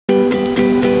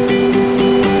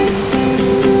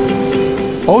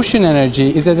Ocean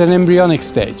energy is at an embryonic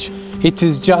stage. It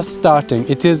is just starting.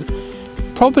 It is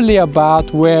probably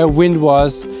about where wind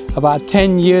was about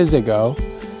 10 years ago,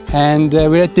 and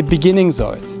we're at the beginnings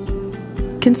of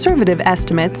it. Conservative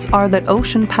estimates are that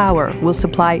ocean power will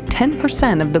supply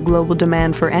 10% of the global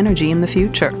demand for energy in the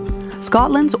future.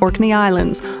 Scotland's Orkney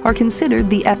Islands are considered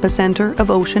the epicenter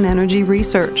of ocean energy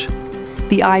research.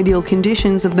 The ideal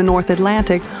conditions of the North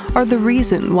Atlantic are the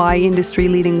reason why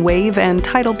industry-leading wave and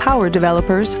tidal power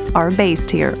developers are based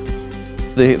here.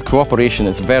 The cooperation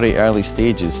is very early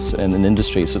stages in the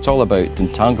industry, so it's all about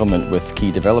entanglement with key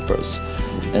developers.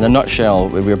 In a nutshell,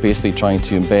 we're basically trying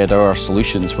to embed our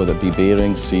solutions, whether it be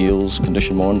bearings, seals,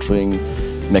 condition monitoring,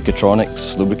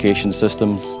 mechatronics, lubrication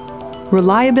systems.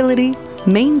 Reliability,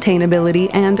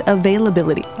 maintainability and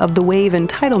availability of the wave and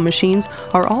tidal machines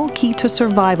are all key to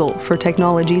survival for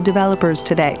technology developers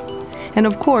today. And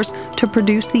of course, to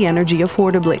produce the energy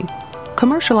affordably.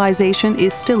 Commercialization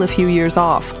is still a few years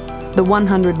off. The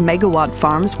 100 megawatt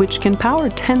farms, which can power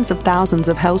tens of thousands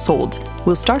of households,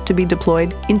 will start to be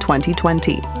deployed in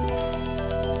 2020.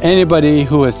 Anybody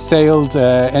who has sailed,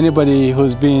 anybody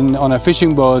who's been on a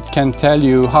fishing boat can tell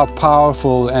you how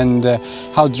powerful and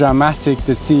how dramatic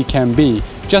the sea can be.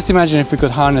 Just imagine if we could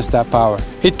harness that power.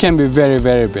 It can be very,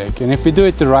 very big. And if we do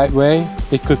it the right way,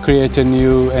 it could create a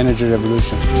new energy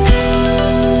revolution.